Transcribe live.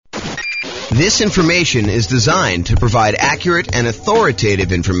This information is designed to provide accurate and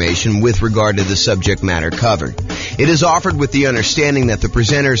authoritative information with regard to the subject matter covered. It is offered with the understanding that the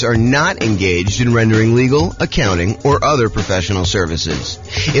presenters are not engaged in rendering legal, accounting, or other professional services.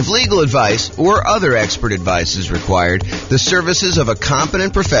 If legal advice or other expert advice is required, the services of a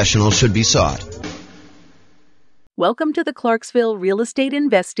competent professional should be sought. Welcome to the Clarksville Real Estate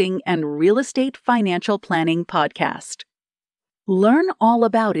Investing and Real Estate Financial Planning Podcast. Learn all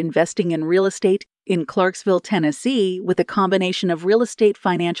about investing in real estate in Clarksville, Tennessee, with a combination of real estate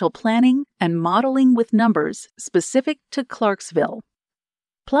financial planning and modeling with numbers specific to Clarksville.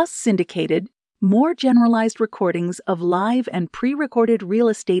 Plus syndicated, more generalized recordings of live and pre-recorded real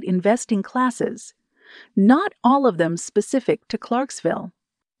estate investing classes, not all of them specific to Clarksville.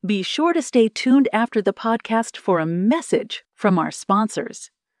 Be sure to stay tuned after the podcast for a message from our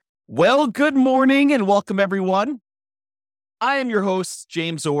sponsors. Well, good morning and welcome, everyone. I am your host,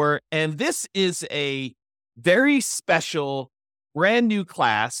 James Orr, and this is a very special, brand new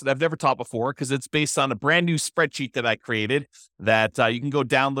class that I've never taught before because it's based on a brand new spreadsheet that I created that you can go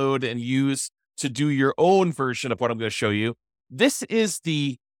download and use to do your own version of what I'm going to show you. This is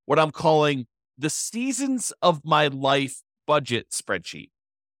what I'm calling the Seasons of My Life budget spreadsheet.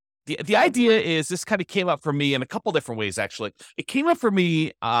 The idea is this kind of came up for me in a couple different ways, actually. It came up for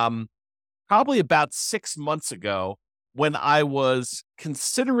me probably about 6 months ago when I was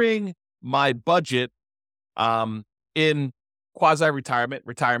considering my budget in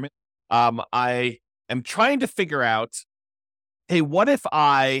quasi-retirement. I am trying to figure out, hey, what if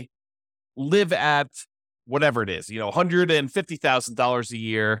I live at whatever it is, $150,000 a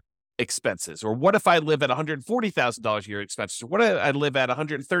year expenses, or what if I live at $140,000 a year expenses, or what if I live at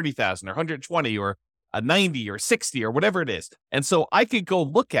 $130,000 or 120 or a 90 or 60 or whatever it is. And so I could go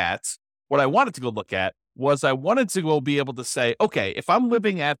look at what I wanted to go look at was I wanted to go be able to say, okay, if I'm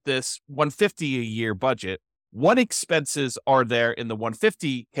living at this $150 a year budget, what expenses are there in the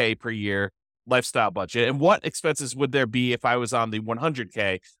 $150K per year lifestyle budget? And what expenses would there be if I was on the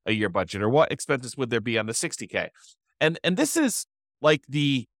 $100K a year budget? Or what expenses would there be on the $60K? And this is like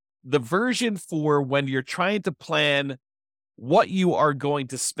the version for when you're trying to plan what you are going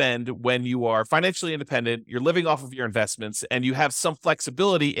to spend when you are financially independent, you're living off of your investments, and you have some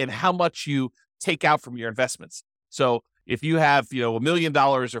flexibility in how much you take out from your investments. So if you have, $1 million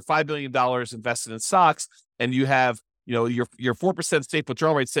or $5 million invested in stocks, and you have, your 4% state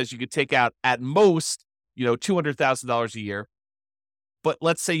withdrawal rate says you could take out at most, $200,000 a year. But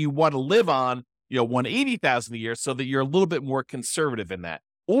let's say you want to live on, $180,000 a year so that you're a little bit more conservative in that.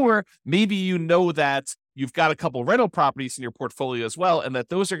 Or maybe you know that you've got a couple rental properties in your portfolio as well, and that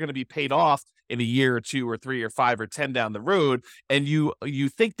those are going to be paid off in a year or 2 or 3 or 5 or 10 down the road. And you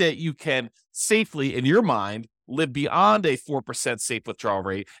think that you can safely, in your mind, live beyond a 4% safe withdrawal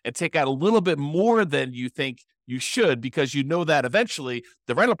rate and take out a little bit more than you think you should, because you know that eventually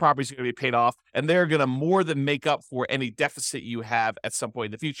the rental properties are going to be paid off and they're going to more than make up for any deficit you have at some point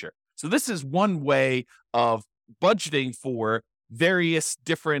in the future. So this is one way of budgeting for various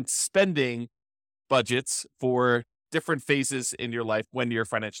different spending budgets for different phases in your life when you're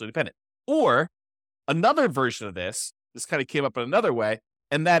financially independent. Or another version of this kind of came up in another way,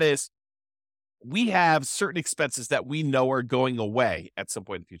 and that is we have certain expenses that we know are going away at some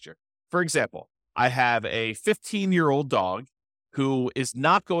point in the future. For example, I have a 15-year-old dog who is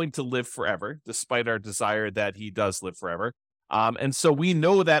not going to live forever, despite our desire that he does live forever. And so we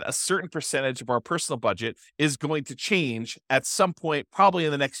know that a certain percentage of our personal budget is going to change at some point, probably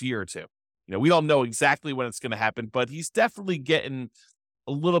in the next year or two. We don't know exactly when it's going to happen, but he's definitely getting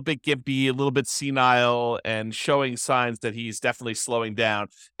a little bit gimpy, a little bit senile, and showing signs that he's definitely slowing down.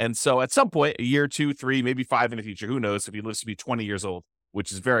 And so at some point, a year, 2, 3, maybe 5 in the future, who knows if he lives to be 20 years old,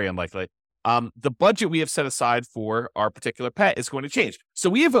 which is very unlikely. The budget we have set aside for our particular pet is going to change. So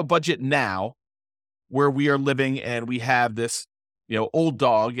we have a budget now where we are living and we have this, old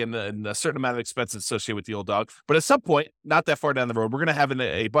dog and a certain amount of expenses associated with the old dog. But at some point, not that far down the road, we're going to have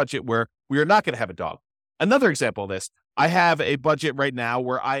a budget where we are not going to have a dog. Another example of this, I have a budget right now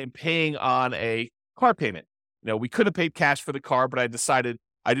where I am paying on a car payment. We could have paid cash for the car, but I decided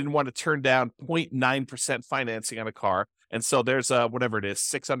I didn't want to turn down 0.9% financing on a car. And so there's whatever it is,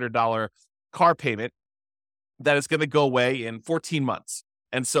 $600 car payment that is going to go away in 14 months.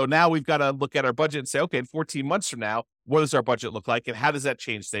 And so now we've got to look at our budget and say, okay, in 14 months from now, what does our budget look like? And how does that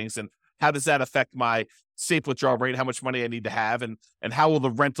change things? And how does that affect my safe withdrawal rate? How much money I need to have? And how will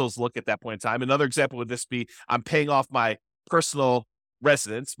the rentals look at that point in time? Another example would this be, I'm paying off my personal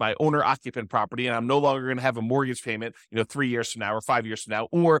residence, my owner occupant property, and I'm no longer going to have a mortgage payment, 3 years from now or 5 years from now.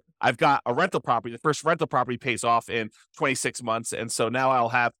 Or I've got a rental property. The first rental property pays off in 26 months. And so now I'll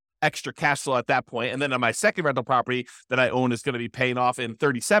have extra cash flow at that point. And then on my second rental property that I own is going to be paying off in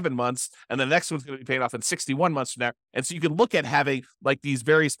 37 months. And the next one's going to be paying off in 61 months from now. And so you can look at having like these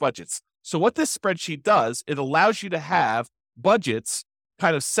various budgets. So what this spreadsheet does, it allows you to have budgets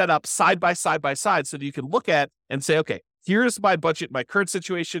kind of set up side by side so that you can look at and say, okay, here's my budget, my current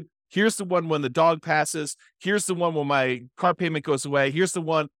situation. Here's the one when the dog passes. Here's the one when my car payment goes away. Here's the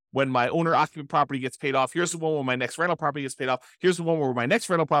one when my owner-occupant property gets paid off. Here's the one when my next rental property gets paid off. Here's the one where my next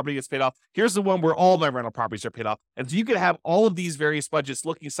rental property gets paid off. Here's the one where all my rental properties are paid off. And so you can have all of these various budgets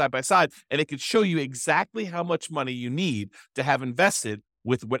looking side by side, and it can show you exactly how much money you need to have invested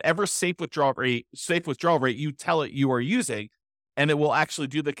with whatever safe withdrawal rate you tell it you are using. And it will actually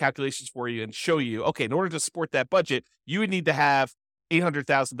do the calculations for you and show you, okay, in order to support that budget, you would need to have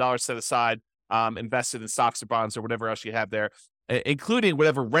 $800,000 set aside, invested in stocks or bonds or whatever else you have there, including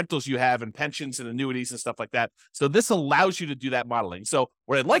whatever rentals you have and pensions and annuities and stuff like that. So this allows you to do that modeling. So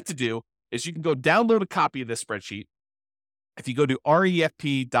what I'd like to do is you can go download a copy of this spreadsheet. If you go to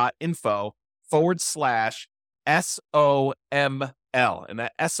refp.info/SOML, and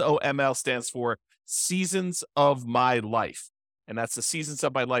that SOML stands for Seasons of My Life. And that's the Seasons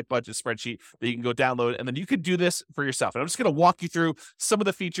of My Life budget spreadsheet that you can go download. And then you could do this for yourself. And I'm just going to walk you through some of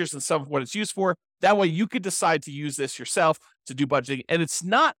the features and some of what it's used for. That way you could decide to use this yourself to do budgeting. And it's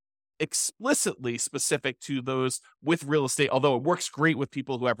not explicitly specific to those with real estate, although it works great with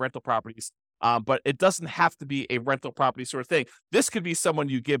people who have rental properties. But it doesn't have to be a rental property sort of thing. This could be someone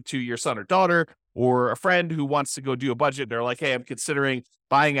you give to your son or daughter or a friend who wants to go do a budget. They're like, hey, I'm considering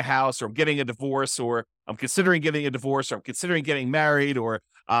buying a house, or I'm getting a divorce, or I'm considering getting a divorce, or I'm considering getting married, or,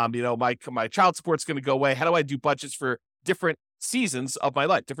 my child support's going to go away. How do I do budgets for different seasons of my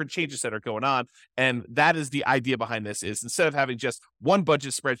life, different changes that are going on? And that is the idea behind this, is instead of having just one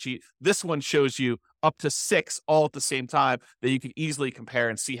budget spreadsheet, this one shows you up to 6 all at the same time that you can easily compare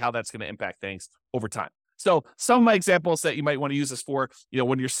and see how that's going to impact things over time. So some of my examples that you might want to use this for,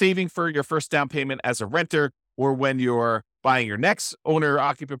 when you're saving for your first down payment as a renter, or when you're buying your next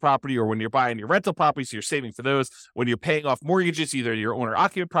owner-occupant property, or when you're buying your rental property, so you're saving for those. When you're paying off mortgages, either your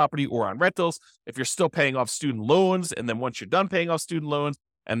owner-occupant property or on rentals. If you're still paying off student loans, and then once you're done paying off student loans,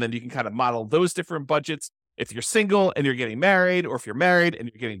 and then you can kind of model those different budgets. If you're single and you're getting married, or if you're married and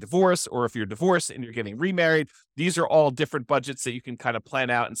you're getting divorced, or if you're divorced and you're getting remarried, these are all different budgets that you can kind of plan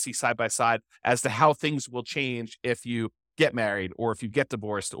out and see side by side as to how things will change if you get married, or if you get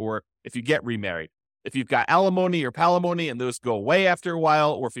divorced, or if you get remarried. If you've got alimony or palimony and those go away after a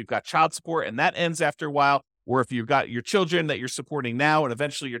while, or if you've got child support and that ends after a while, or if you've got your children that you're supporting now and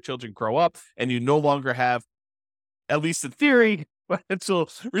eventually your children grow up and you no longer have, at least in theory, financial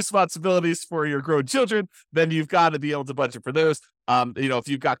responsibilities for your grown children, then you've got to be able to budget for those. If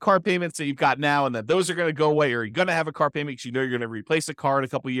you've got car payments that you've got now and that those are going to go away, or you're going to have a car payment because you're going to replace a car in a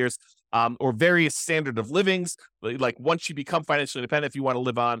couple of years, or various standard of livings, like once you become financially independent, if you want to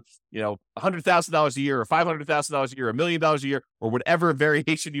live on, $100,000 a year, or $500,000 a year, or $1 million a year, or whatever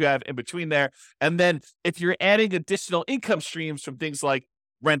variation you have in between there. And then if you're adding additional income streams from things like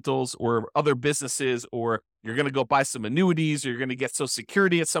rentals or other businesses, or you're going to go buy some annuities, or you're going to get Social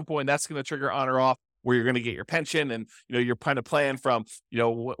Security at some point, that's going to trigger on or off, where you're going to get your pension. And, you're kind of plan from,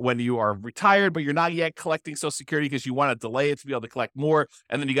 when you are retired, but you're not yet collecting Social Security because you want to delay it to be able to collect more.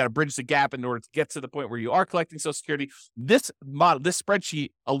 And then you got to bridge the gap in order to get to the point where you are collecting Social Security. This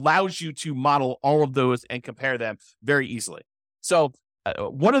spreadsheet allows you to model all of those and compare them very easily. So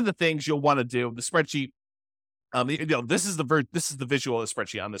one of the things you'll want to do, the spreadsheet, this is the visual of the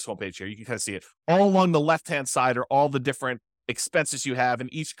spreadsheet on this homepage here. You can kind of see it all along the left-hand side are all the different expenses you have,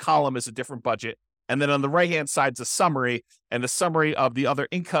 and each column is a different budget. And then on the right-hand side is a summary, and the summary of the other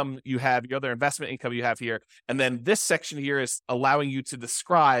income you have, your other investment income you have here. And then this section here is allowing you to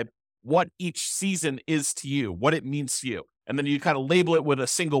describe what each season is to you, what it means to you. And then you kind of label it with a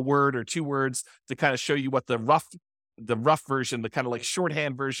single word or 2 words to kind of show you what the rough version, the kind of like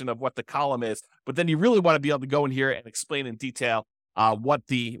shorthand version of what the column is. But then you really want to be able to go in here and explain in detail what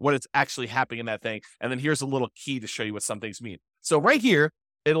is actually happening in that thing. And then here's a little key to show you what some things mean. So right here,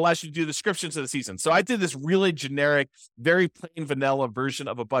 it allows you to do descriptions of the season. So I did this really generic, very plain vanilla version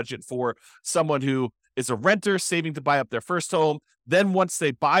of a budget for someone who is a renter saving to buy up their first home. Then once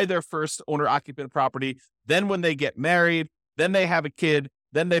they buy their first owner-occupant property, then when they get married, then they have a kid,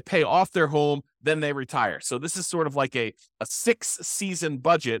 then they pay off their home, then they retire. So this is sort of like a 6-season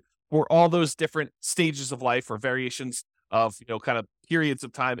budget for all those different stages of life or variations of, kind of periods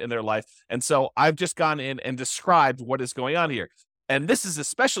of time in their life. And so I've just gone in and described what is going on here. And this is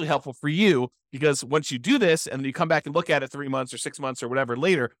especially helpful for you because once you do this and you come back and look at it 3 months or 6 months or whatever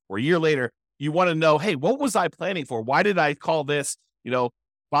later, or a year later, you want to know, hey, what was I planning for? Why did I call this,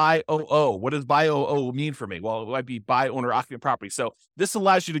 buy OO. What does buy OO mean for me? Well, it might be buy owner occupant property. So this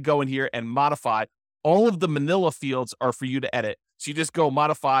allows you to go in here and modify. All of the manila fields are for you to edit. So you just go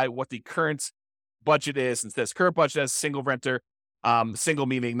modify what the current budget is. It says current budget as single renter, single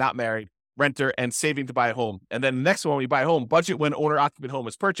meaning not married, renter, and saving to buy a home. And then the next one, we buy a home, budget when owner occupant home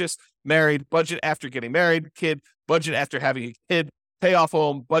is purchased, married, budget after getting married, kid, budget after having a kid, pay off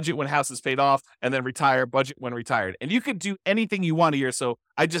home, budget when house is paid off, and then retire, budget when retired. And you can do anything you want here. So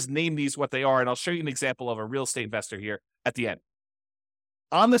I just named these what they are, and I'll show you an example of a real estate investor here at the end.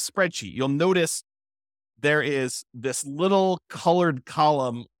 On the spreadsheet, you'll notice there is this little colored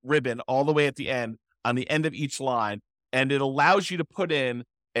column ribbon all the way at the end on the end of each line, and it allows you to put in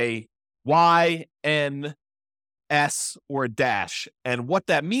a Y, N, S, or a dash. And what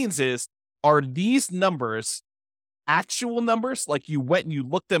that means is, are these numbers actual numbers, like you went and you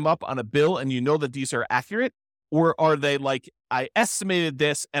looked them up on a bill and you know that these are accurate? Or are they like, I estimated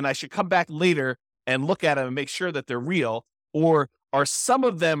this and I should come back later and look at them and make sure that they're real? Or are some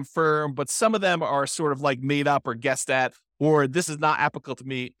of them firm, but some of them are sort of like made up or guessed at, or this is not applicable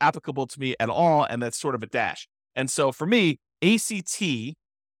to me at all, and that's sort of a dash. And so for me, ACT,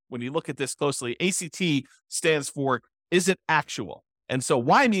 when you look at this closely, ACT stands for, is it actual? And so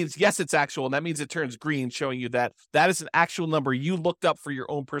Y means, yes, it's actual, and that means it turns green, showing you that that is an actual number you looked up for your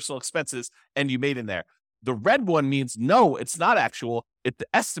own personal expenses and you made in there. The red one means, no, it's not actual, it's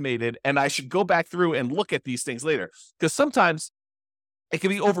estimated, and I should go back through and look at these things later. Because sometimes it can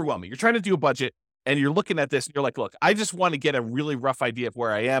be overwhelming. You're trying to do a budget, and you're looking at this, and you're like, look, I just want to get a really rough idea of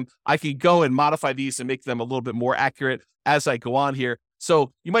where I am. I could go and modify these and make them a little bit more accurate as I go on here.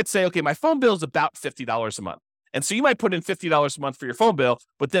 So you might say, okay, my phone bill is about $50 a month. And so you might put in $50 a month for your phone bill,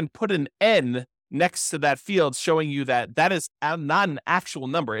 but then put an N next to that field showing you that that is not an actual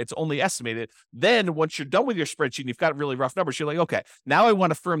number. It's only estimated. Then once you're done with your spreadsheet and you've got really rough numbers, you're like, okay, now I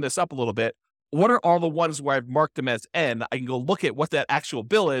want to firm this up a little bit. What are all the ones where I've marked them as N? I can go look at what that actual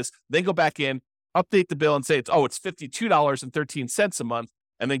bill is, then go back in, update the bill and say it's $52.13 a month.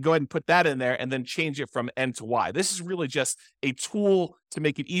 And then go ahead and put that in there and then change it from N to Y. This is really just a tool to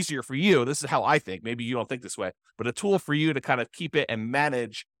make it easier for you. This is how I think. Maybe you don't think this way, but a tool for you to kind of keep it and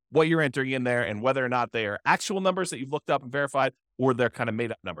manage what you're entering in there and whether or not they are actual numbers that you've looked up and verified or they're kind of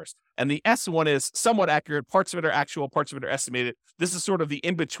made up numbers. And the S one is somewhat accurate. Parts of it are actual, parts of it are estimated. This is sort of the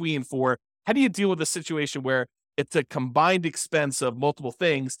in-between for how do you deal with a situation where it's a combined expense of multiple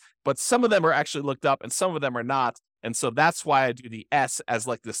things, but some of them are actually looked up and some of them are not. And so that's why I do the S as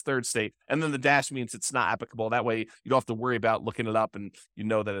like this third state. And then the dash means it's not applicable. That way you don't have to worry about looking it up and you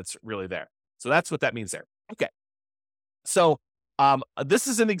know that it's really there. So that's what that means there. Okay. So this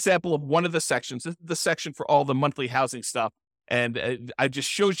is an example of one of the sections. This is the section for all the monthly housing stuff. And I just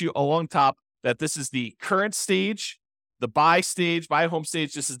showed you along top that this is the current stage, the buy stage, buy a home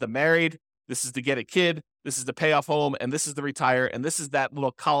stage. This is the married. This is to get a kid. This is the pay off home. And this is the retire. And this is that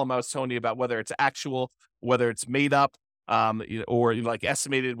little column I was telling you about, whether it's actual, whether it's made up, or like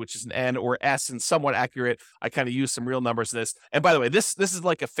estimated, which is an N, or S and somewhat accurate. I kind of use some real numbers in this. And by the way, this is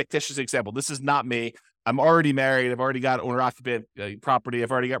like a fictitious example. This is not me. I'm already married. I've already got owner-occupant property.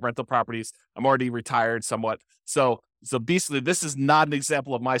 I've already got rental properties. I'm already retired somewhat. So basically, this is not an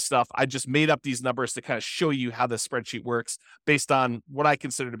example of my stuff. I just made up these numbers to kind of show you how the spreadsheet works based on what I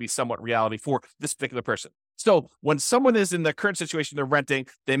consider to be somewhat reality for this particular person. So when someone is in the current situation, they're renting,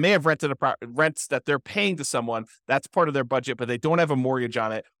 they may have rented rents that they're paying to someone. That's part of their budget, but they don't have a mortgage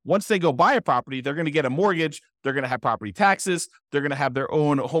on it. Once they go buy a property, they're going to get a mortgage. They're going to have property taxes. They're going to have their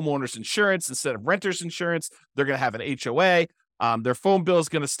own homeowner's insurance instead of renter's insurance. They're going to have an HOA. Their phone bill is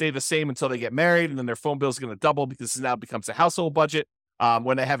going to stay the same until they get married, and then their phone bill is going to double because it now becomes a household budget.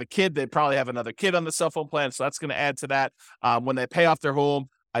 When they have a kid, they probably have another kid on the cell phone plan, so that's going to add to that. When they pay off their home,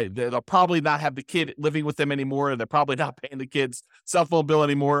 they'll probably not have the kid living with them anymore. They're probably not paying the kid's cell phone bill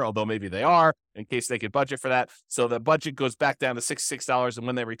anymore, although maybe they are, in case they could budget for that. So the budget goes back down to $66, and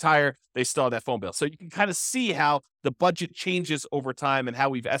when they retire, they still have that phone bill. So you can kind of see how the budget changes over time and how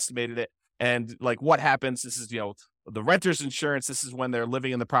we've estimated it. And like what happens, this is, the renter's insurance, this is when they're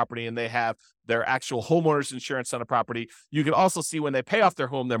living in the property and they have their actual homeowner's insurance on a property. You can also see when they pay off their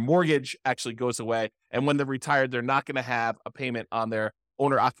home, their mortgage actually goes away. And when they're retired, they're not going to have a payment on their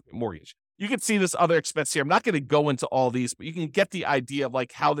owner-occupant mortgage. You can see this other expense here. I'm not going to go into all these, but you can get the idea of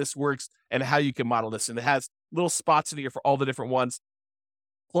like how this works and how you can model this. And it has little spots in here for all the different ones.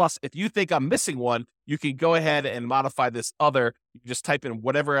 Plus, if you think I'm missing one, you can go ahead and modify this other. You can just type in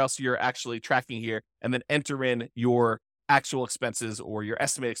whatever else you're actually tracking here and then enter in your actual expenses or your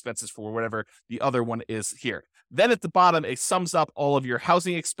estimated expenses for whatever the other one is here. Then at the bottom, it sums up all of your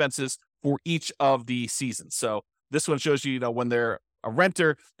housing expenses for each of the seasons. So this one shows you, when they're a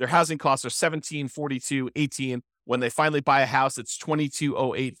renter, their housing costs are 1742.18. When they finally buy a house, it's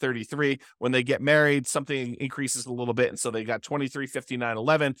 2208.33. When they get married, something increases a little bit, and so they got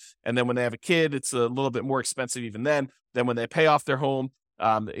 2359.11. And then when they have a kid, it's a little bit more expensive even then. Then when they pay off their home,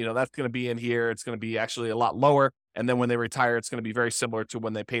 that's going to be in here. It's going to be actually a lot lower. And then when they retire, it's going to be very similar to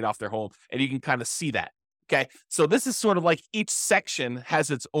when they paid off their home. And you can kind of see that. Okay. So this is sort of like each section has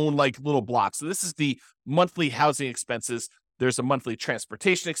its own like little block. So this is the monthly housing expenses. There's a monthly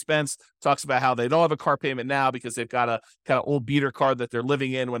transportation expense, talks about how they don't have a car payment now because they've got a kind of old beater car that they're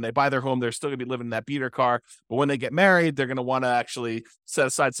living in. When they buy their home, they're still going to be living in that beater car. But when they get married, they're going to want to actually set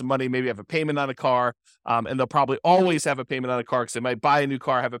aside some money, maybe have a payment on a car. And they'll probably always have a payment on a car because they might buy a new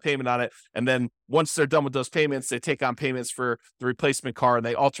car, have a payment on it. And then once they're done with those payments, they take on payments for the replacement car and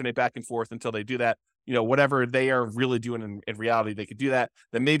they alternate back and forth until they do that. Whatever they are really doing in reality, they could do that.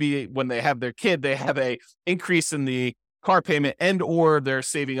 Then maybe when they have their kid, they have a increase in the car payment and or they're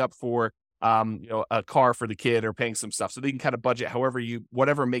saving up for a car for the kid or paying some stuff. So they can kind of budget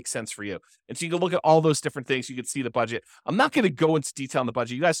whatever makes sense for you. And so you can look at all those different things. You can see the budget. I'm not going to go into detail on the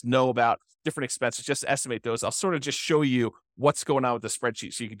budget. You guys know about different expenses, just estimate those. I'll sort of just show you what's going on with the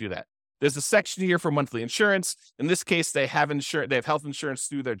spreadsheet so you can do that. There's a section here for monthly insurance. In this case, they have health insurance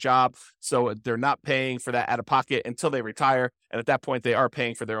through their job. So they're not paying for that out of pocket until they retire. And at that point, they are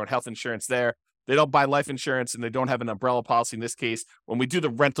paying for their own health insurance there. They don't buy life insurance and they don't have an umbrella policy in this case. When we do the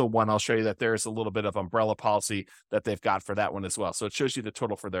rental one, I'll show you that there's a little bit of umbrella policy that they've got for that one as well. So it shows you the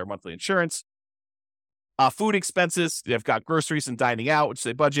total for their monthly insurance. Food expenses, they've got groceries and dining out, which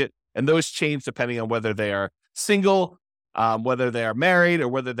they budget. And those change depending on whether they are single, whether they are married, or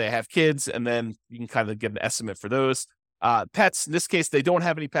whether they have kids. And then you can kind of get an estimate for those. Pets, in this case, they don't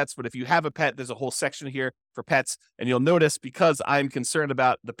have any pets, but if you have a pet, there's a whole section here for pets. And you'll notice because I'm concerned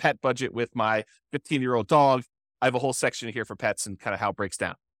about the pet budget with my 15-year-old dog, I have a whole section here for pets and kind of how it breaks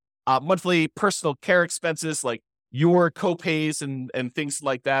down. Monthly personal care expenses like your copays and things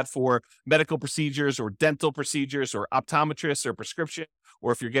like that for medical procedures or dental procedures or optometrists or prescription,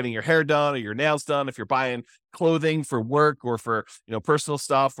 or if you're getting your hair done or your nails done, if you're buying clothing for work or for personal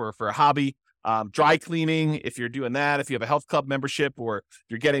stuff or for a hobby. Dry cleaning, if you're doing that, if you have a health club membership or if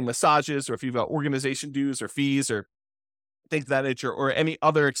you're getting massages or if you've got organization dues or fees or things of that nature, or any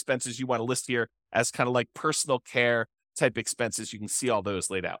other expenses you want to list here as kind of like personal care type expenses, you can see all those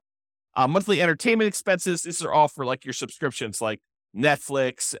laid out. Monthly entertainment expenses, these are all for like your subscriptions like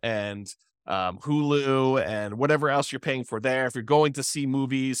Netflix and Hulu and whatever else you're paying for there. If you're going to see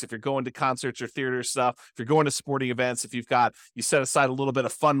movies, if you're going to concerts or theater stuff, if you're going to sporting events, if you set aside a little bit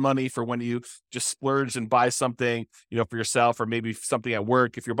of fun money for when you just splurge and buy something, for yourself or maybe something at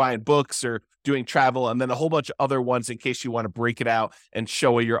work, if you're buying books or doing travel, and then a whole bunch of other ones in case you want to break it out and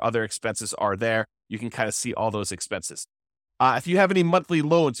show where your other expenses are there. You can kind of see all those expenses. If you have any monthly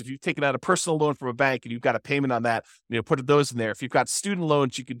loans, if you've taken out a personal loan from a bank and you've got a payment on that, put those in there. If you've got student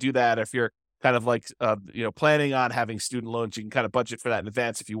loans, you could do that. If you're kind of like, planning on having student loans, you can kind of budget for that in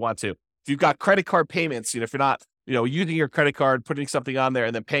advance if you want to. If you've got credit card payments, if you're not, using your credit card, putting something on there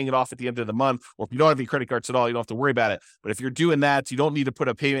and then paying it off at the end of the month, or if you don't have any credit cards at all, you don't have to worry about it. But if you're doing that, you don't need to put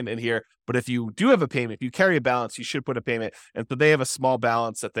a payment in here. But if you do have a payment, if you carry a balance, you should put a payment. And so they have a small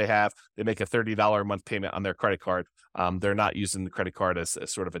balance that they make a $30 a month payment on their credit card. They're not using the credit card as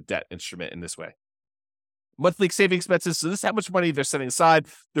sort of a debt instrument in this way. Monthly saving expenses. So this is how much money they're setting aside.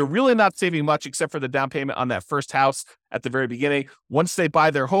 They're really not saving much except for the down payment on that first house at the very beginning. Once they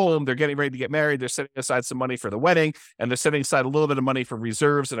buy their home, they're getting ready to get married. They're setting aside some money for the wedding, and they're setting aside a little bit of money for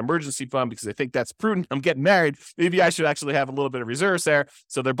reserves and emergency fund because they think that's prudent. I'm getting married. Maybe I should actually have a little bit of reserves there.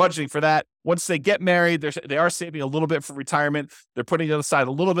 So they're budgeting for that. Once they get married, they are saving a little bit for retirement. They're putting aside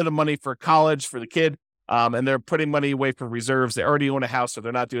a little bit of money for college for the kid. And they're putting money away for reserves. They already own a house, so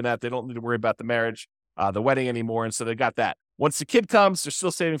they're not doing that. They don't need to worry about the marriage, the wedding anymore. And so they got that. Once the kid comes, they're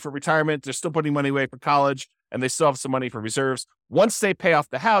still saving for retirement. They're still putting money away for college, and they still have some money for reserves. Once they pay off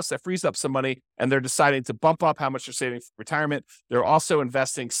the house, that frees up some money, and they're deciding to bump up how much they're saving for retirement. They're also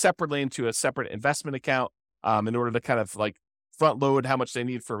investing separately into a separate investment account in order to kind of like front load how much they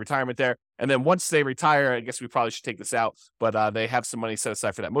need for retirement there. And then once they retire, I guess we probably should take this out, but they have some money set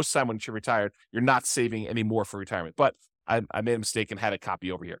aside for that. Most of the time when you're retired, you're not saving any more for retirement. But I made a mistake and had a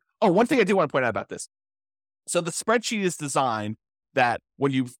copy over here. Oh, one thing I do want to point out about this. So the spreadsheet is designed that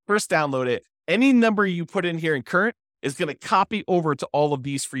when you first download it, any number you put in here in current is going to copy over to all of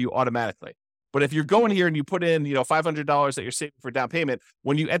these for you automatically. But if you're going here and you put in, $500 that you're saving for down payment,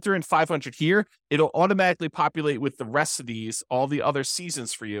 when you enter in 500 here, it'll automatically populate with the rest of these, all the other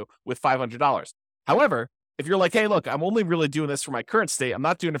seasons for you with $500. However, If you're like, hey, look, I'm only really doing this for my current state, I'm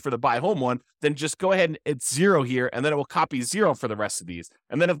not doing it for the buy home one, then just go ahead and it's 0 here, and then it will copy 0 for the rest of these.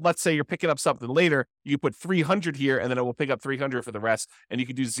 And then if, let's say you're picking up something later, you put 300 here, and then it will pick up 300 for the rest, and you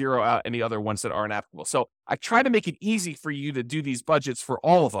can do 0 out any other ones that aren't applicable. So I try to make it easy for you to do these budgets for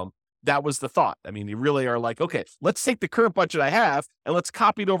all of them. That was the thought. I mean, you really are like, okay, let's take the current budget I have and let's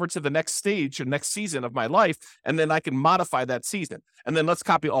copy it over to the next stage or next season of my life. And then I can modify that season. And then let's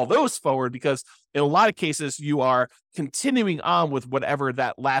copy all those forward, because in a lot of cases, you are continuing on with whatever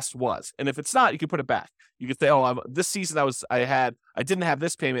that last was. And if it's not, you can put it back. You can say, oh, this season I didn't have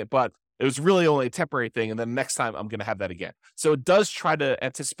this payment, but it was really only a temporary thing. And then next time I'm going to have that again. So it does try to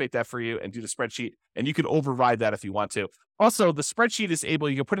anticipate that for you and do the spreadsheet, and you can override that if you want to. Also, the spreadsheet is able,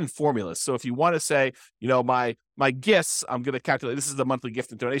 you can put in formulas. So if you want to say, my gifts, I'm going to calculate, this is the monthly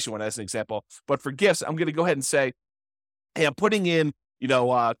gift and donation one as an example, but for gifts, I'm going to go ahead and say, hey, I'm putting in,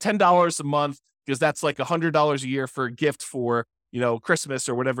 $10 a month, because that's like $100 a year for a gift for, Christmas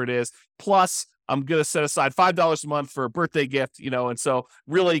or whatever it is. Plus, I'm going to set aside $5 a month for a birthday gift, and so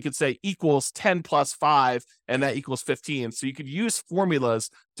really you could say equals 10 plus 5, and that equals 15. So you could use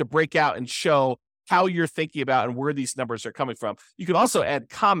formulas to break out and show how you're thinking about and where these numbers are coming from. You can also add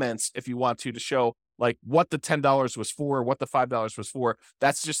comments if you want to show like what the $10 was for, what the $5 was for.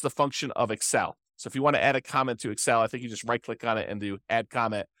 That's just the function of Excel. So if you want to add a comment to Excel, I think you just right click on it and do add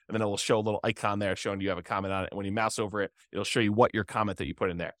comment, and then it will show a little icon there showing you have a comment on it. And when you mouse over it, it'll show you what your comment that you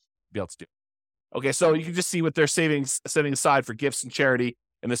put in there be able to do. Okay, so you can just see what they're setting aside for gifts and charity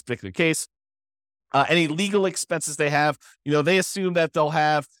in this particular case. Any legal expenses they have, they assume that they'll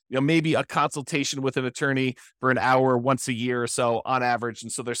have, maybe a consultation with an attorney for an hour once a year or so on average. And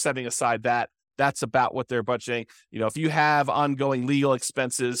so they're setting aside that. That's about what they're budgeting. If you have ongoing legal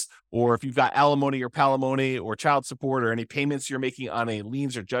expenses, or if you've got alimony or palimony or child support, or any payments you're making on any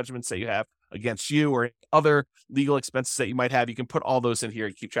liens or judgments that you have against you, or other legal expenses that you might have, you can put all those in here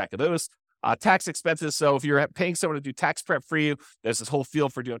and keep track of those. Tax expenses. So if you're paying someone to do tax prep for you, there's this whole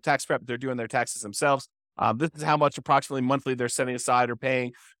field for doing tax prep. They're doing their taxes themselves. This is how much approximately monthly they're setting aside or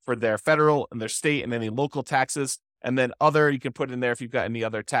paying for their federal and their state and any local taxes. And then other, you can put in there if you've got any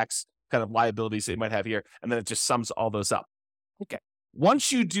other tax kind of liabilities that you might have here. And then it just sums all those up. Okay.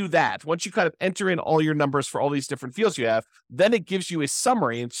 Once you do that, once you kind of enter in all your numbers for all these different fields you have, then it gives you a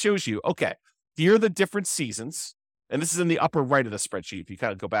summary and shows you, okay, here are the different seasons. And this is in the upper right of the spreadsheet. If you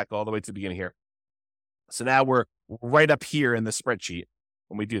kind of go back all the way to the beginning here. So now we're right up here in the spreadsheet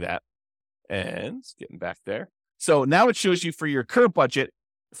when we do that. And it's getting back there. So now it shows you for your current budget.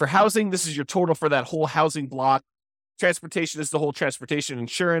 For housing, this is your total for that whole housing block. Transportation is the whole transportation,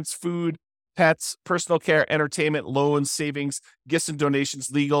 insurance, food, pets, personal care, entertainment, loans, savings, gifts and donations,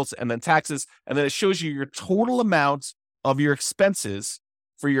 legals, and then taxes. And then it shows you your total amount of your expenses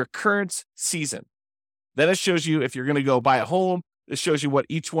for your current season. Then it shows you if you're going to go buy a home, it shows you what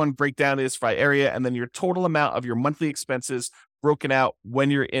each one breakdown is by area, and then your total amount of your monthly expenses broken out when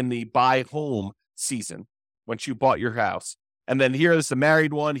you're in the buy home season, once you bought your house. And then here's the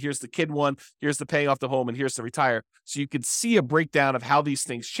married one, here's the kid one, here's the paying off the home, and here's the retire. So you can see a breakdown of how these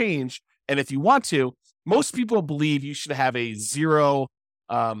things change. And if you want to, most people believe you should have a 0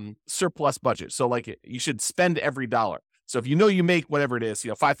 surplus budget. So like you should spend every dollar. So if you make whatever it is,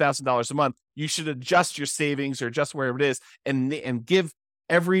 $5,000 a month, you should adjust your savings or adjust wherever it is and give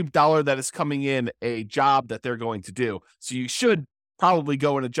every dollar that is coming in a job that they're going to do. So you should probably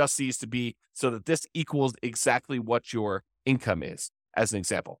go and adjust these to be so that this equals exactly what your income is, as an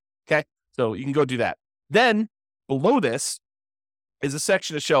example. Okay. So you can go do that. Then below this is a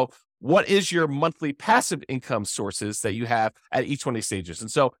section to show what is your monthly passive income sources that you have at each one of these stages.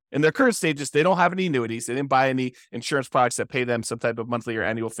 And so in their current stages, they don't have any annuities. They didn't buy any insurance products that pay them some type of monthly or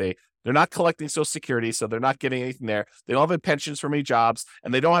annual fee. They're not collecting Social Security, so they're not getting anything there. They don't have any pensions from any jobs,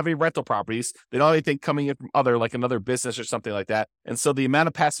 and they don't have any rental properties. They don't have anything coming in from like another business or something like that. And so the amount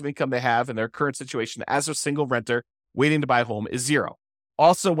of passive income they have in their current situation as a single renter waiting to buy a home is 0.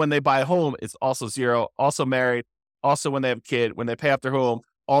 Also, when they buy a home, it's also 0. Also married. Also, when they have a kid, when they pay off their home,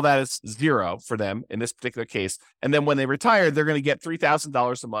 all that is 0 for them in this particular case. And then when they retire, they're going to get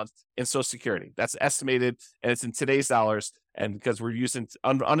 $3,000 a month in Social Security. That's estimated, and it's in today's dollars. And because we're using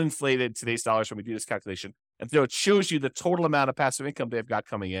uninflated today's dollars when we do this calculation. And so it shows you the total amount of passive income they've got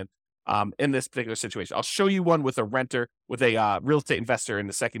coming in this particular situation. I'll show you one with a renter, with a real estate investor in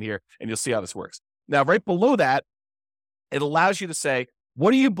a second here, and you'll see how this works. Now, right below that, it allows you to say,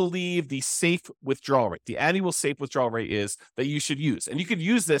 what do you believe the safe withdrawal rate, the annual safe withdrawal rate is that you should use? And you could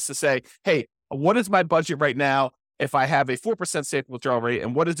use this to say, hey, what is my budget right now? if I have a 4% safe withdrawal rate?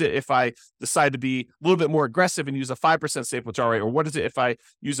 And what is it if I decide to be a little bit more aggressive and use a 5% safe withdrawal rate? Or what is it if I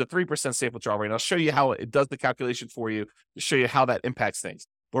use a 3% safe withdrawal rate? And I'll show you how it does the calculation for you to show you how that impacts things.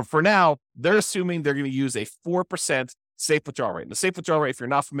 But for now, they're assuming they're going to use a 4% safe withdrawal rate. And the safe withdrawal rate, if you're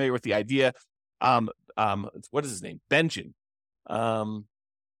not familiar with the idea, what is his name? Benjamin.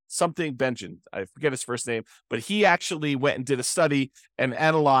 Something Benjamin. I forget his first name, but he actually went and did a study and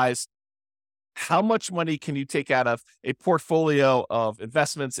analyzed how much money can you take out of a portfolio of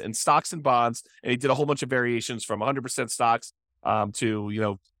investments in stocks and bonds. And he did a whole bunch of variations from 100% stocks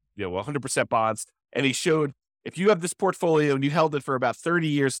to 100% bonds. And he showed if you have this portfolio and you held it for about 30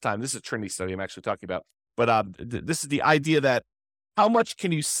 years time, this is a Trinity study I'm actually talking about, but this is the idea that how much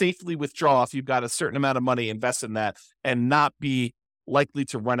can you safely withdraw if you've got a certain amount of money invested in that and not be likely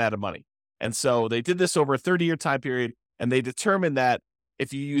to run out of money. And so they did this over a 30-year time period, and they determined that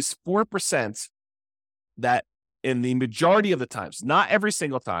if you use 4%, that in the majority of the times, not every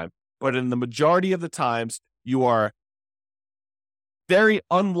single time, but in the majority of the times, you are very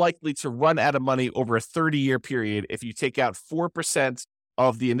unlikely to run out of money over a 30-year period if you take out 4%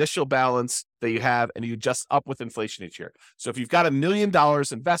 of the initial balance that you have and you adjust up with inflation each year. So if you've got $1 million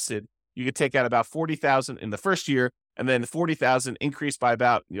invested, you could take out about $40,000 in the first year, and then $40,000 increased by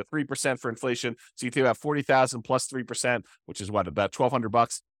about 3% for inflation. So you think about $40,000 plus 3%, which is what, about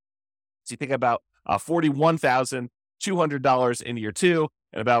 $1,200. So you think about $41,200 in year 2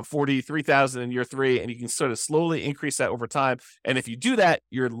 and about $43,000 in year 3, and you can sort of slowly increase that over time. And if you do that,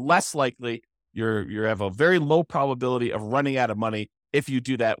 you're less likely, you have a very low probability of running out of money if you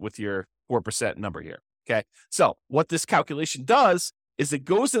do that with your 4% number here. Okay. So what this calculation does is it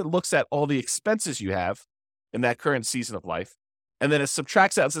goes and looks at all the expenses you have in that current season of life. And then it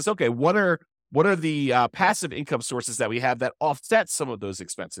subtracts out and says, okay, what are the passive income sources that we have that offset some of those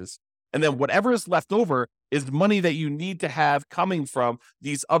expenses? And then whatever is left over is money that you need to have coming from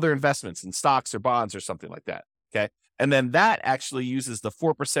these other investments in stocks or bonds or something like that. Okay. And then that actually uses the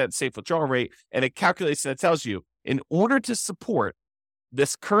 4% safe withdrawal rate, and it calculates and it tells you in order to support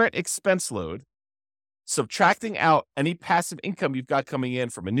this current expense load, subtracting out any passive income you've got coming in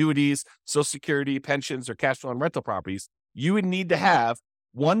from annuities, Social Security, pensions, or cash flow on rental properties, you would need to have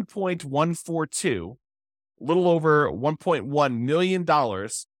 $1.142, a little over $1.1 million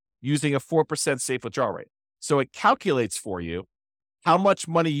using a 4% safe withdrawal rate. So it calculates for you how much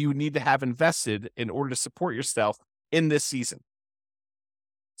money you need to have invested in order to support yourself in this season.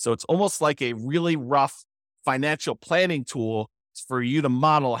 So it's almost like a really rough financial planning tool for you to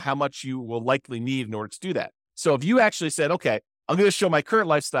model how much you will likely need in order to do that. So if you actually said, okay, I'm going to show my current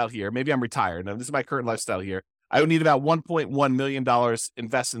lifestyle here. Maybe I'm retired. Now, this is my current lifestyle here. I would need about $1.1 million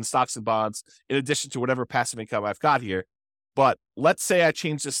invested in stocks and bonds in addition to whatever passive income I've got here. But let's say I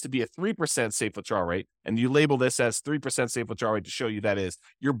change this to be a 3% safe withdrawal rate, and you label this as 3% safe withdrawal rate to show you that is.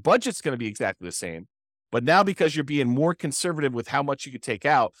 Your budget's going to be exactly the same. But now because you're being more conservative with how much you could take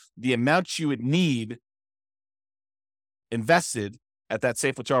out, the amount you would need invested at that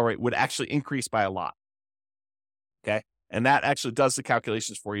safe withdrawal rate would actually increase by a lot. Okay. And that actually does the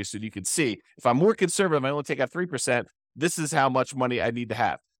calculations for you. So you can see if I'm more conservative, I only take out 3%, this is how much money I need to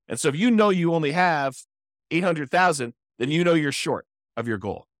have. And so if you know you only have 800,000, then you know you're short of your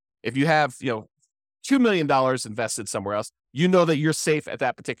goal. If you have, $2 million invested somewhere else, you know that you're safe at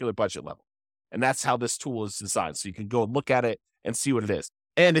that particular budget level. And that's how this tool is designed. So you can go and look at it and see what it is.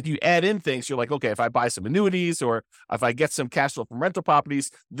 And if you add in things, you're like, okay, if I buy some annuities or if I get some cash flow from rental properties,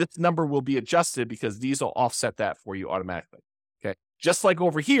 this number will be adjusted because these will offset that for you automatically. Okay. Just like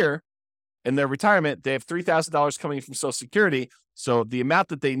over here in their retirement, they have $3,000 coming from Social Security. So the amount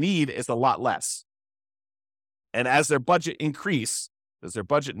that they need is a lot less. And as their budget increase, as their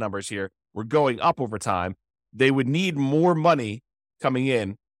budget numbers here were going up over time, they would need more money coming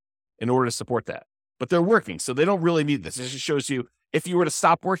in order to support that. But they're working, so they don't really need this. It just shows you if you were to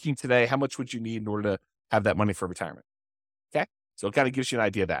stop working today, how much would you need in order to have that money for retirement? Okay, so it kind of gives you an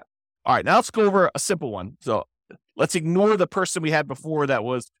idea of that. All right, now let's go over a simple one. So let's ignore the person we had before that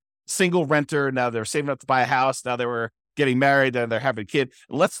was single renter. Now they're saving up to buy a house. Now they were getting married and they're having a kid.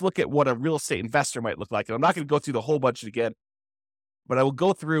 And let's look at what a real estate investor might look like. And I'm not going to go through the whole budget again, but I will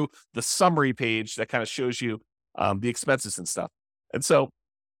go through the summary page that kind of shows you the expenses and stuff. And so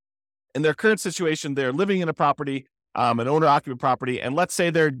in their current situation, they're living in a property, an owner-occupant property, and let's say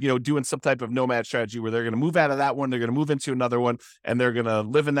they're doing some type of nomad strategy where they're going to move out of that one, they're going to move into another one, and they're going to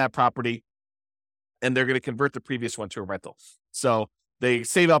live in that property, and they're going to convert the previous one to a rental. So They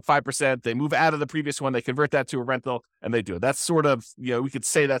save up 5%, they move out of the previous one, they convert that to a rental, and they do it. That's sort of, we could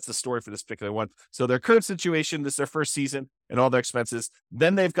say that's the story for this particular one. So their current situation, this is their first season and all their expenses.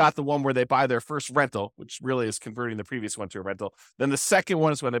 Then they've got the one where they buy their first rental, which really is converting the previous one to a rental. Then the second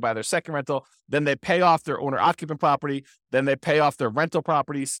one is when they buy their second rental. Then they pay off their owner-occupant property. Then they pay off their rental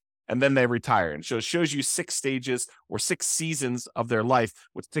properties, and then they retire. And so it shows you 6 stages or 6 seasons of their life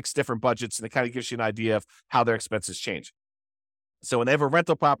with 6 different budgets, and it kind of gives you an idea of how their expenses change. So when they have a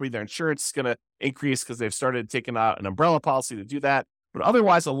rental property, their insurance is going to increase because they've started taking out an umbrella policy to do that. But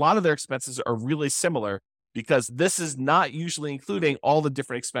otherwise, a lot of their expenses are really similar because this is not usually including all the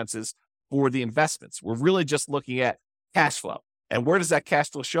different expenses for the investments. We're really just looking at cash flow. And where does that cash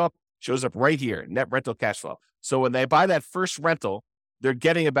flow show up? It shows up right here, net rental cash flow. So when they buy that first rental, they're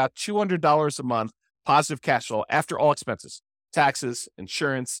getting about $200 a month positive cash flow after all expenses, taxes,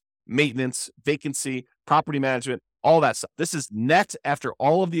 insurance, maintenance, vacancy, property management, all that stuff. This is net after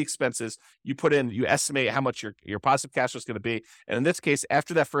all of the expenses you put in. You estimate how much your positive cash flow is going to be. And in this case,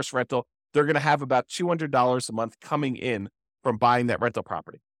 after that first rental, they're going to have about $200 a month coming in from buying that rental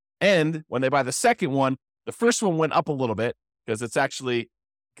property. And when they buy the second one, the first one went up a little bit because the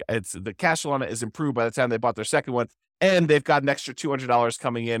cash flow on it is improved by the time they bought their second one. And they've got an extra $200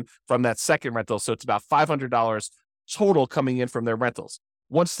 coming in from that second rental. So it's about $500 total coming in from their rentals.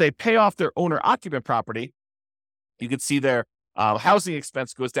 Once they pay off their owner-occupant property, you can see their housing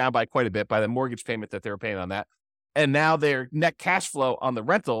expense goes down by quite a bit by the mortgage payment that they were paying on that. And now their net cash flow on the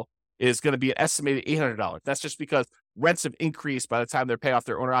rental is going to be an estimated $800. That's just because rents have increased by the time they pay off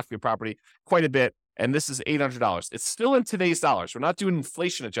their owner-occupant property quite a bit. And this is $800. It's still in today's dollars. We're not doing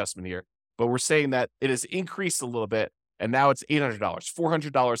inflation adjustment here, but we're saying that it has increased a little bit. And now it's $800,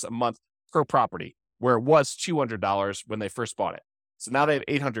 $400 a month per property, where it was $200 when they first bought it. So now they have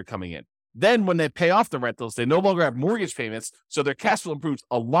 $800 coming in. Then when they pay off the rentals, they no longer have mortgage payments. So their cash flow improves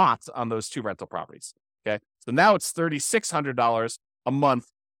a lot on those 2 rental properties. Okay. So now it's $3,600 a month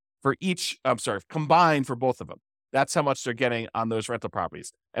for each, combined for both of them. That's how much they're getting on those rental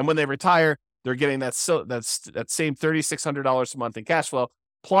properties. And when they retire, they're getting that same $3,600 a month in cash flow,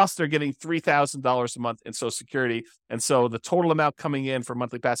 plus they're getting $3,000 a month in Social Security. And so the total amount coming in for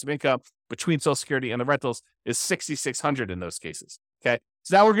monthly passive income between Social Security and the rentals is $6,600 in those cases. Okay.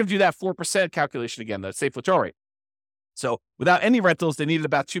 So now we're going to do that 4% calculation again, the safe withdrawal rate. So without any rentals, they needed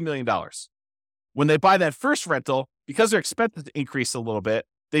about $2 million. When they buy that first rental, because their expenses increase a little bit,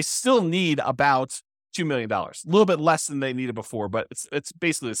 they still need about $2 million, a little bit less than they needed before, but it's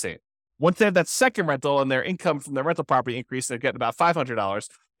basically the same. Once they have that second rental and their income from their rental property increase, they're getting about $500,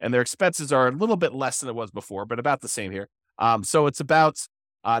 and their expenses are a little bit less than it was before, but about the same here. So it's about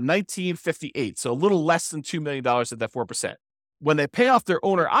 $1,958, so a little less than $2 million at that 4%. When they pay off their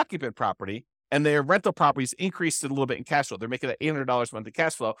owner-occupant property and their rental properties increased a little bit in cash flow, they're making that $800 a month in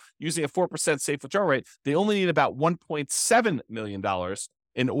cash flow using a 4% safe withdrawal rate. They only need about $1.7 million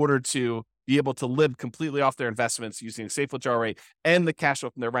in order to be able to live completely off their investments using a safe withdrawal rate and the cash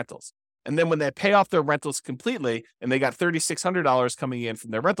flow from their rentals. And then when they pay off their rentals completely and they got $3,600 coming in from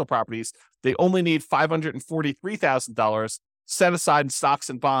their rental properties, they only need $543,000 set aside in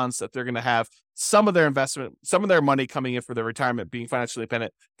stocks and bonds that they're going to have some of their investment, some of their money coming in for their retirement, being financially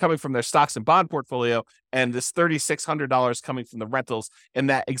independent, coming from their stocks and bond portfolio, and this $3,600 coming from the rentals in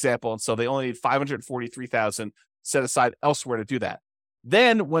that example. And so they only need $543,000 set aside elsewhere to do that.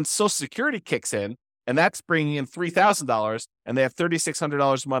 Then when Social Security kicks in, and that's bringing in $3,000, and they have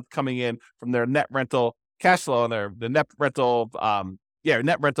 $3,600 a month coming in from their net rental cash flow on the net rental,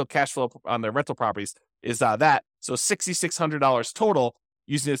 net rental cash flow on their rental properties is that. So $6,600 total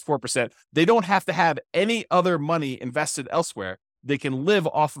using this 4%. They don't have to have any other money invested elsewhere. They can live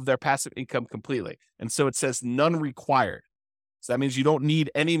off of their passive income completely. And so it says none required. So that means you don't need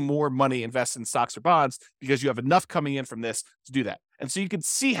any more money invested in stocks or bonds because you have enough coming in from this to do that. And so you can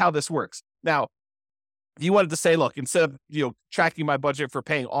see how this works. Now, if you wanted to say, look, instead of tracking my budget for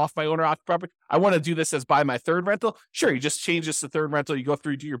paying off my owner-occupied property, I want to do this as buy my third rental. Sure, you just change this to third rental. You go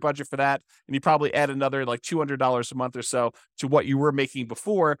through, do your budget for that, and you probably add another like $200 a month or so to what you were making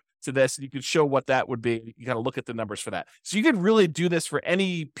before to this, and you can show what that would be. You got to look at the numbers for that. So you could really do this for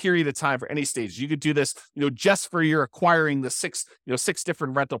any period of time, for any stage. You could do this, just for your acquiring the six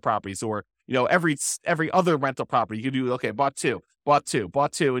different rental properties, or every other rental property. You could do, okay, bought two,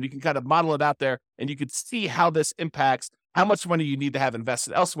 and you can kind of model it out there, and you could see how this impacts how much money you need to have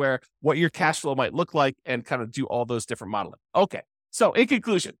invested elsewhere, what your cash flow might look like, and kind of do all those different modeling. Okay, so in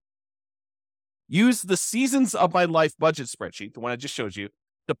conclusion, use the Seasons of My Life budget spreadsheet, the one I just showed you,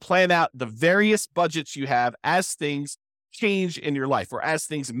 to plan out the various budgets you have as things change in your life, or as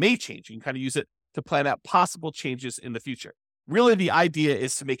things may change. You can kind of use it to plan out possible changes in the future. really the idea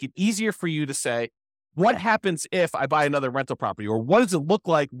is to make it easier for you to say, what happens if I buy another rental property? Or what does it look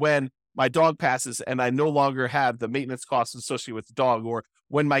like when my dog passes and I no longer have the maintenance costs associated with the dog? Or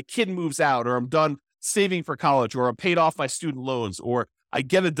when my kid moves out, or I'm done saving for college, or I'm paid off my student loans, or I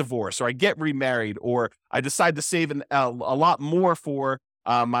get a divorce, or I get remarried, or I decide to save a lot more for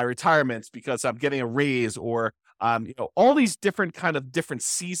my retirement because I'm getting a raise, or all these different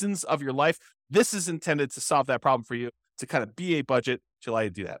seasons of your life. This is intended to solve that problem for you, to kind of be a budget to allow you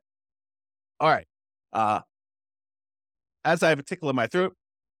to do that. All right. As I have a tickle in my throat,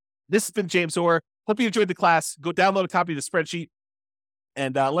 this has been James Orr. Hope you enjoyed the class. Go download a copy of the spreadsheet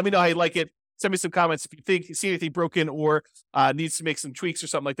and let me know how you like it. Send me some comments if you see anything broken or needs to make some tweaks or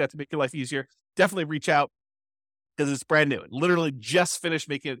something like that to make your life easier. Definitely reach out because it's brand new. Literally just finished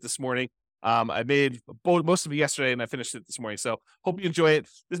making it this morning. I made most of it yesterday and I finished it this morning. So hope you enjoy it.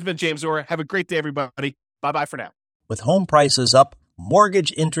 This has been James Orr. Have a great day, everybody. Bye-bye for now. With home prices up,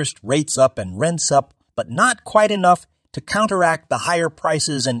 mortgage interest rates up, and rents up, but not quite enough to counteract the higher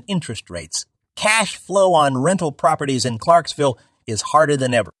prices and interest rates, cash flow on rental properties in Clarksville is harder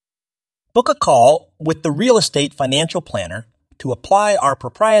than ever. Book a call with the Real Estate Financial Planner to apply our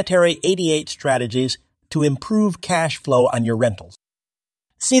proprietary 88 strategies to improve cash flow on your rentals.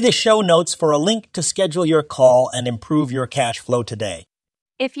 See the show notes for a link to schedule your call and improve your cash flow today.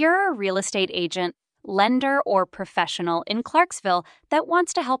 If you're a real estate agent, lender, or professional in Clarksville that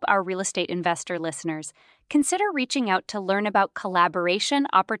wants to help our real estate investor listeners, consider reaching out to learn about collaboration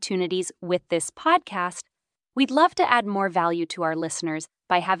opportunities with this podcast. We'd love to add more value to our listeners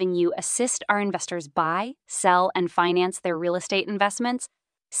by having you assist our investors buy, sell, and finance their real estate investments.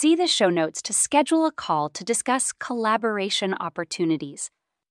 See the show notes to schedule a call to discuss collaboration opportunities.